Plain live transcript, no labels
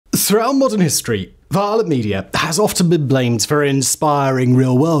Throughout modern history, violent media has often been blamed for inspiring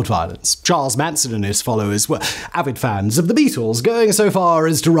real-world violence. Charles Manson and his followers were avid fans of the Beatles, going so far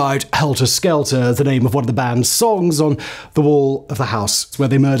as to write Helter Skelter, the name of one of the band's songs, on the wall of the house where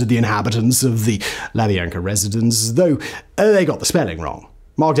they murdered the inhabitants of the LaBianca residence, though they got the spelling wrong.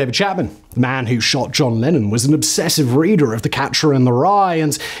 Mark David Chapman, the man who shot John Lennon, was an obsessive reader of The Catcher in the Rye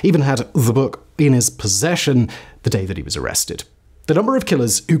and even had the book in his possession the day that he was arrested. The number of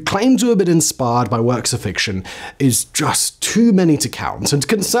killers who claim to have been inspired by works of fiction is just too many to count, and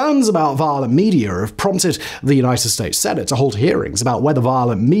concerns about violent media have prompted the United States Senate to hold hearings about whether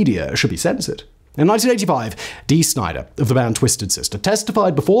violent media should be censored. In 1985, Dee Snider, of the band Twisted Sister,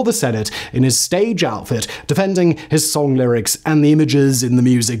 testified before the Senate in his stage outfit, defending his song lyrics and the images in the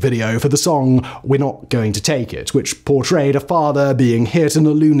music video for the song We're Not Going to Take It, which portrayed a father being hit in a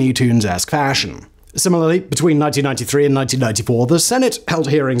Looney Tunes-esque fashion. Similarly, between 1993 and 1994, the Senate held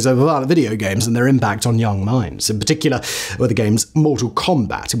hearings over violent video games and their impact on young minds, in particular with the game's Mortal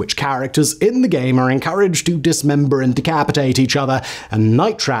Kombat, in which characters in the game are encouraged to dismember and decapitate each other, and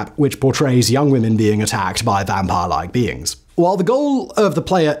Night Trap, which portrays young women being attacked by vampire-like beings. While the goal of the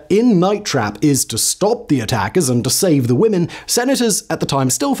player in Night Trap is to stop the attackers and to save the women, senators at the time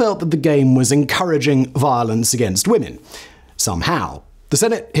still felt that the game was encouraging violence against women. Somehow, the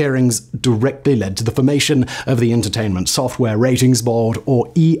Senate hearings directly led to the formation of the Entertainment Software Ratings Board, or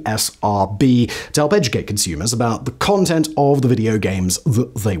ESRB, to help educate consumers about the content of the video games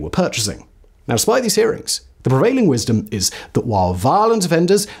that they were purchasing. Now, despite these hearings, the prevailing wisdom is that while violent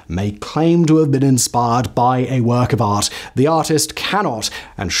offenders may claim to have been inspired by a work of art, the artist cannot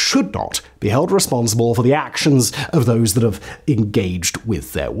and should not be held responsible for the actions of those that have engaged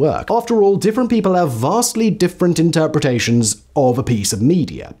with their work. After all, different people have vastly different interpretations of a piece of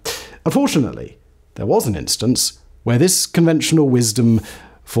media. Unfortunately, there was an instance where this conventional wisdom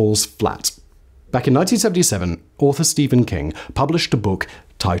falls flat. Back in 1977, author Stephen King published a book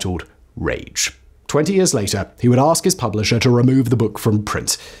titled Rage. 20 years later, he would ask his publisher to remove the book from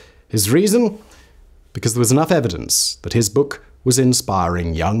print. His reason? Because there was enough evidence that his book was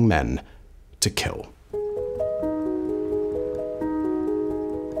inspiring young men to kill.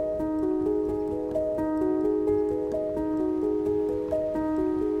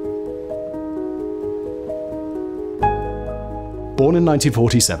 Born in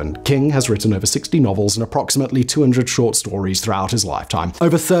 1947, King has written over 60 novels and approximately 200 short stories throughout his lifetime.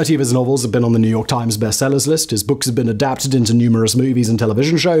 Over 30 of his novels have been on the New York Times bestsellers list, his books have been adapted into numerous movies and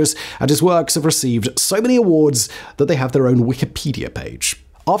television shows, and his works have received so many awards that they have their own Wikipedia page.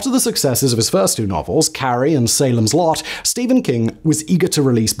 After the successes of his first two novels, Carrie and Salem's Lot, Stephen King was eager to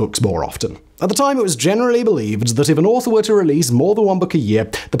release books more often. At the time, it was generally believed that if an author were to release more than one book a year,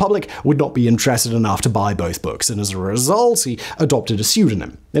 the public would not be interested enough to buy both books, and as a result, he adopted a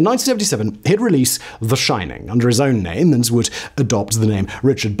pseudonym. In 1977, he'd release The Shining under his own name and would adopt the name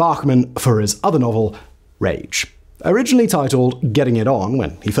Richard Bachman for his other novel, Rage. Originally titled Getting It On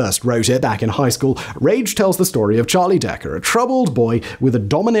when he first wrote it back in high school, Rage tells the story of Charlie Decker, a troubled boy with a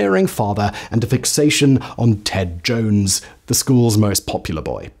domineering father and a fixation on Ted Jones, the school's most popular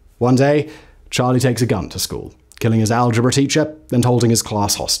boy. One day, Charlie takes a gun to school, killing his algebra teacher and holding his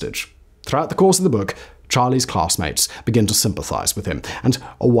class hostage. Throughout the course of the book, Charlie's classmates begin to sympathize with him and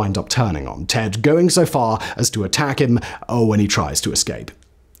wind up turning on Ted, going so far as to attack him when he tries to escape.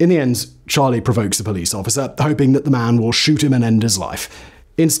 In the end, Charlie provokes a police officer, hoping that the man will shoot him and end his life.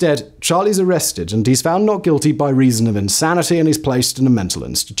 Instead, Charlie's arrested and he's found not guilty by reason of insanity and he's placed in a mental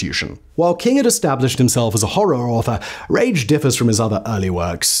institution. While King had established himself as a horror author, Rage differs from his other early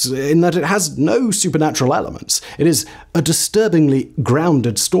works in that it has no supernatural elements. It is a disturbingly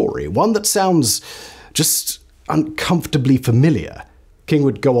grounded story, one that sounds just uncomfortably familiar. King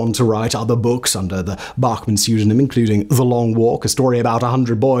would go on to write other books under the Bachman pseudonym, including The Long Walk, a story about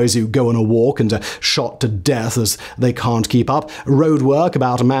 100 boys who go on a walk and are shot to death as they can't keep up, Roadwork,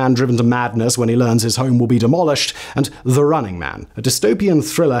 about a man driven to madness when he learns his home will be demolished, and The Running Man, a dystopian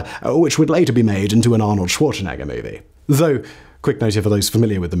thriller which would later be made into an Arnold Schwarzenegger movie. Though, quick note for those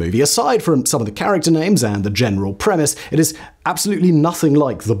familiar with the movie, aside from some of the character names and the general premise, it is absolutely nothing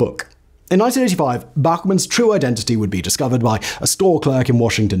like the book. In 1985, Bachman's true identity would be discovered by a store clerk in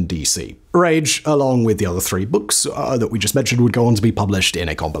Washington, D.C. Rage, along with the other three books that we just mentioned, would go on to be published in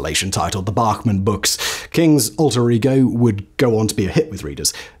a compilation titled The Bachman Books. King's alter ego would go on to be a hit with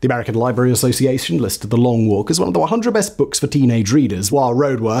readers. The American Library Association listed The Long Walk as one of the 100 best books for teenage readers, while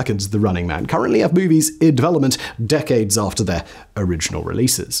Roadwork and The Running Man currently have movies in development decades after their original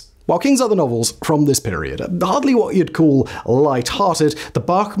releases. While King's other novels from this period are hardly what you'd call light-hearted, the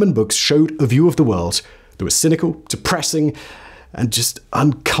Bachman books showed a view of the world that was cynical, depressing, and just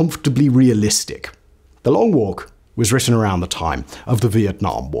uncomfortably realistic. The Long Walk was written around the time of the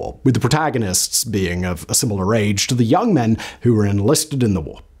Vietnam War, with the protagonists being of a similar age to the young men who were enlisted in the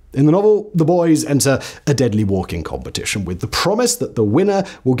war. In the novel, the boys enter a deadly walking competition with the promise that the winner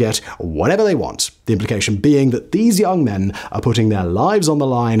will get whatever they want, the implication being that these young men are putting their lives on the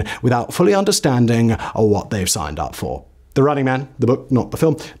line without fully understanding what they've signed up for. The Running Man, the book, not the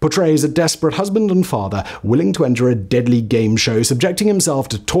film, portrays a desperate husband and father willing to enter a deadly game show, subjecting himself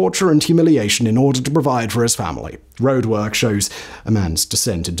to torture and humiliation in order to provide for his family. Roadwork shows a man's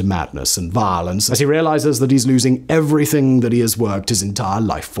descent into madness and violence as he realizes that he's losing everything that he has worked his entire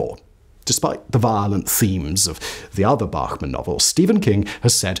life for. Despite the violent themes of the other Bachman novels, Stephen King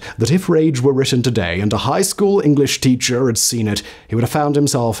has said that if Rage were written today and a high school English teacher had seen it, he would have found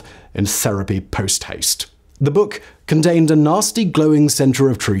himself in therapy post-haste. The book contained a nasty, glowing center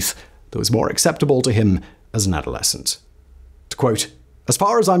of truth that was more acceptable to him as an adolescent. To quote, "As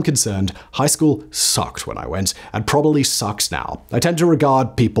far as I'm concerned, high school sucked when I went, and probably sucks now. I tend to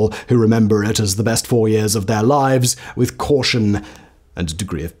regard people who remember it as the best 4 years of their lives with caution and a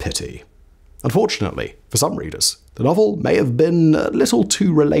degree of pity." Unfortunately, for some readers, the novel may have been a little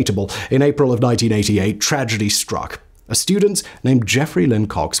too relatable. In April of 1988, tragedy struck. A student named Jeffrey Lynn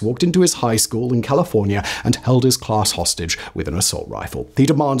Cox walked into his high school in California and held his class hostage with an assault rifle. He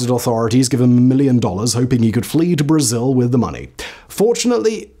demanded authorities give him $1 million, hoping he could flee to Brazil with the money.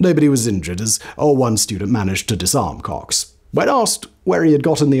 Fortunately, nobody was injured, as one student managed to disarm Cox. When asked where he had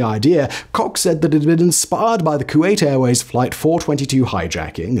gotten the idea, Cox said that it had been inspired by the Kuwait Airways Flight 422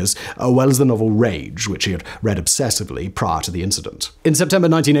 hijacking, as well as the novel Rage, which he had read obsessively prior to the incident. In September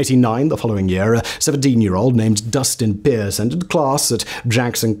 1989, the following year, a 17-year-old named Dustin Pierce entered class at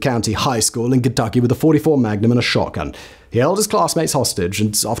Jackson County High School in Kentucky with a .44 Magnum and a shotgun. He held his classmates hostage,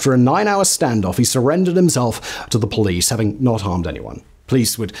 and after a 9-hour standoff, he surrendered himself to the police, having not harmed anyone.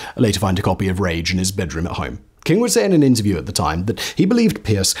 Police would later find a copy of Rage in his bedroom at home. King would say in an interview at the time that he believed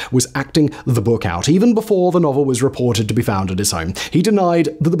Pierce was acting the book out even before the novel was reported to be found at his home. He denied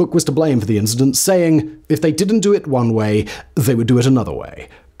that the book was to blame for the incident, saying if they didn't do it one way, they would do it another way.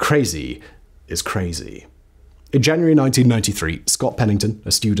 Crazy is crazy. In January 1993, Scott Pennington,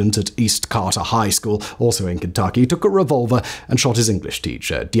 a student at East Carter High School, also in Kentucky, took a revolver and shot his English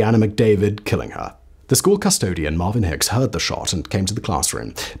teacher, Deanna McDavid, killing her. The school custodian, Marvin Hicks, heard the shot and came to the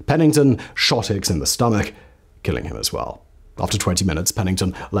classroom. Pennington shot Hicks in the stomach, killing him as well. After 20 minutes,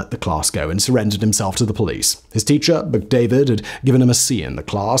 Pennington let the class go and surrendered himself to the police. His teacher, McDavid, had given him a C in the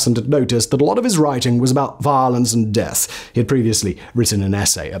class and had noticed that a lot of his writing was about violence and death. He had previously written an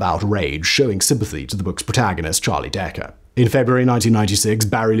essay about Rage, showing sympathy to the book's protagonist, Charlie Decker. In February 1996,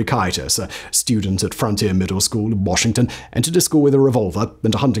 Barry Lukaitis, a student at Frontier Middle School in Washington, entered his school with a revolver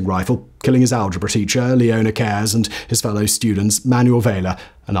and a hunting rifle, killing his algebra teacher, Leona Cares, and his fellow students, Manuel Vela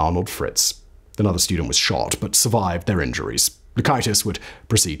and Arnold Fritz. Another student was shot, but survived their injuries. Lukaitis would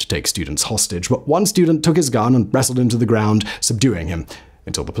proceed to take students hostage, but one student took his gun and wrestled him to the ground, subduing him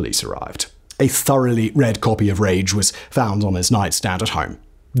until the police arrived. A thoroughly read copy of Rage was found on his nightstand at home.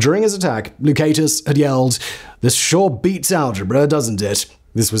 During his attack, Lukaitis had yelled, "This sure beats algebra, doesn't it?"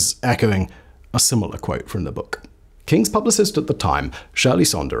 This was echoing a similar quote from the book. King's publicist at the time, Shirley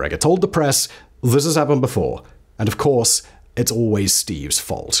Sonderegger, told the press, "This has happened before, and of course, it's always Steve's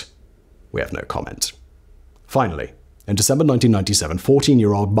fault." We have no comment. Finally, in December 1997,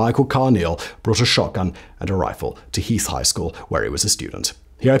 14-year-old Michael Carneal brought a shotgun and a rifle to Heath High School, where he was a student.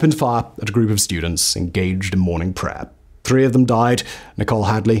 He opened fire at a group of students engaged in morning prayer. 3 of them died: Nicole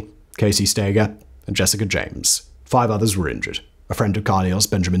Hadley, Casey Stager, and Jessica James. 5 others were injured. A friend of Carneal's,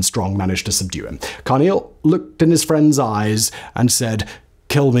 Benjamin Strong, managed to subdue him. Carneal looked in his friend's eyes and said,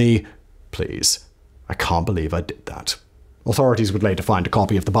 "Kill me, please. I can't believe I did that." Authorities would later find a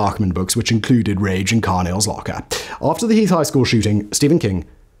copy of the Bachman books, which included Rage in Carneal's locker. After the Heath High School shooting, Stephen King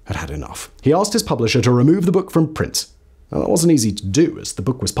had had enough. He asked his publisher to remove the book from print. Now, that wasn't easy to do, as the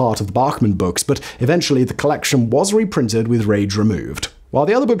book was part of the Bachman books, but eventually the collection was reprinted with Rage removed. While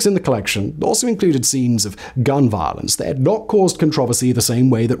the other books in the collection also included scenes of gun violence, they had not caused controversy the same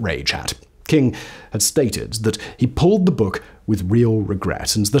way that Rage had. King had stated that he pulled the book with real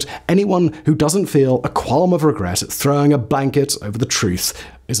regret, and that anyone who doesn't feel a qualm of regret at throwing a blanket over the truth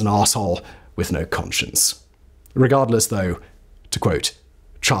is an arsehole with no conscience. Regardless, though, to quote,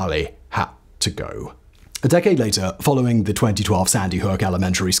 Charlie had to go. A decade later, following the 2012 Sandy Hook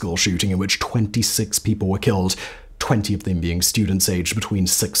Elementary School shooting in which 26 people were killed, 20 of them being students aged between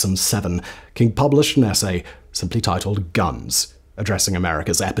 6 and 7, King published an essay simply titled Guns, addressing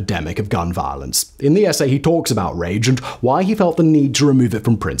America's epidemic of gun violence. In the essay, he talks about rage and why he felt the need to remove it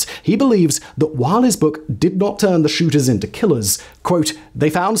from print. He believes that while his book did not turn the shooters into killers, quote, they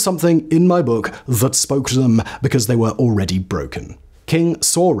found something in my book that spoke to them because they were already broken. King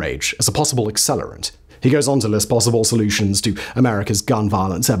saw rage as a possible accelerant. He goes on to list possible solutions to America's gun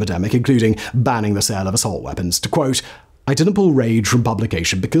violence epidemic, including banning the sale of assault weapons. To quote, I didn't pull rage from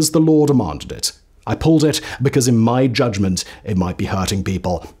publication because the law demanded it. I pulled it because in my judgment it might be hurting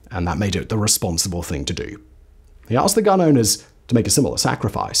people, and that made it the responsible thing to do. He asked the gun owners to make a similar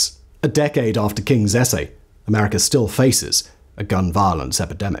sacrifice. A decade after King's essay, America still faces a gun violence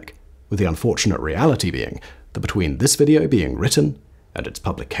epidemic, with the unfortunate reality being that between this video being written and its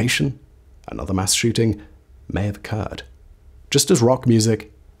publication, another mass shooting may have occurred. Just as rock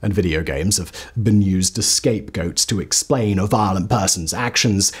music and video games have been used as scapegoats to explain a violent person's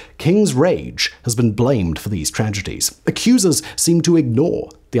actions, King's rage has been blamed for these tragedies. Accusers seem to ignore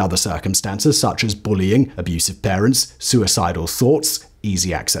the other circumstances such as bullying, abusive parents, suicidal thoughts,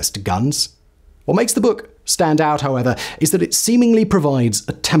 easy access to guns. What makes the book stand out, however, is that it seemingly provides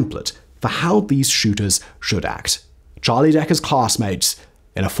a template for how these shooters should act. Charlie Decker's classmates,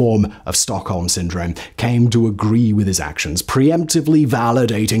 in a form of Stockholm Syndrome, came to agree with his actions, preemptively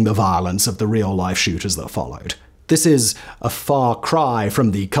validating the violence of the real-life shooters that followed. This is a far cry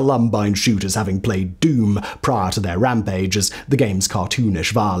from the Columbine shooters having played Doom prior to their rampage, as the game's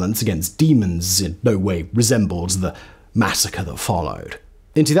cartoonish violence against demons in no way resembled the massacre that followed.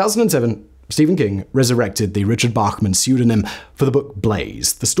 In 2007, Stephen King resurrected the Richard Bachman pseudonym for the book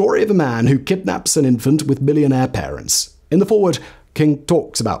Blaze, the story of a man who kidnaps an infant with millionaire parents. In the foreword, King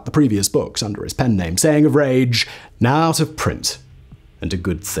talks about the previous books under his pen name, saying of rage, now out of print, and a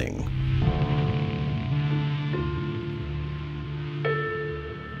good thing.